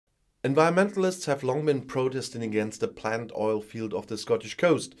Environmentalists have long been protesting against the planned oil field off the Scottish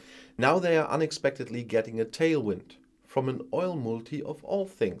coast. Now they are unexpectedly getting a tailwind from an oil multi of all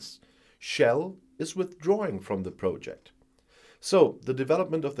things. Shell is withdrawing from the project. So, the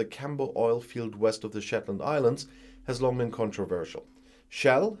development of the Cambo oil field west of the Shetland Islands has long been controversial.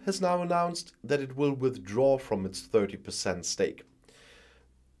 Shell has now announced that it will withdraw from its 30% stake.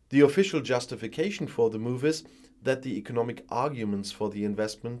 The official justification for the move is that the economic arguments for the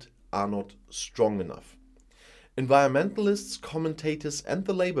investment are not strong enough. Environmentalists, commentators and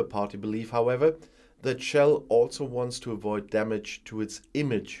the Labour Party believe, however, that Shell also wants to avoid damage to its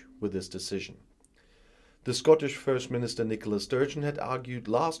image with this decision. The Scottish First Minister Nicola Sturgeon had argued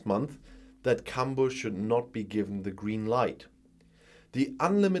last month that Cambo should not be given the green light. The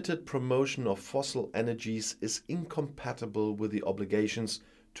unlimited promotion of fossil energies is incompatible with the obligations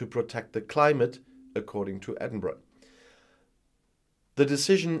to protect the climate, according to Edinburgh. The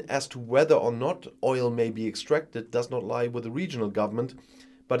decision as to whether or not oil may be extracted does not lie with the regional government,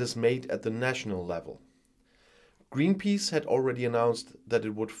 but is made at the national level. Greenpeace had already announced that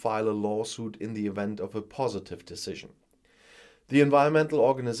it would file a lawsuit in the event of a positive decision. The environmental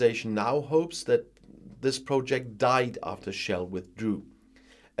organization now hopes that this project died after Shell withdrew.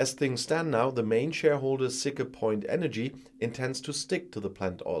 As things stand now, the main shareholder, Siccar Point Energy, intends to stick to the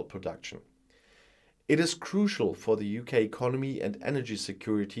planned oil production. It is crucial for the UK economy and energy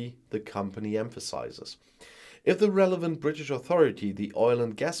security, the company emphasizes. If the relevant British authority, the Oil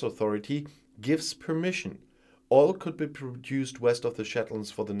and Gas Authority, gives permission, oil could be produced west of the Shetlands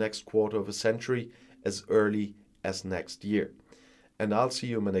for the next quarter of a century, as early as next year. And I'll see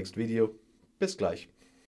you in my next video. Bis gleich.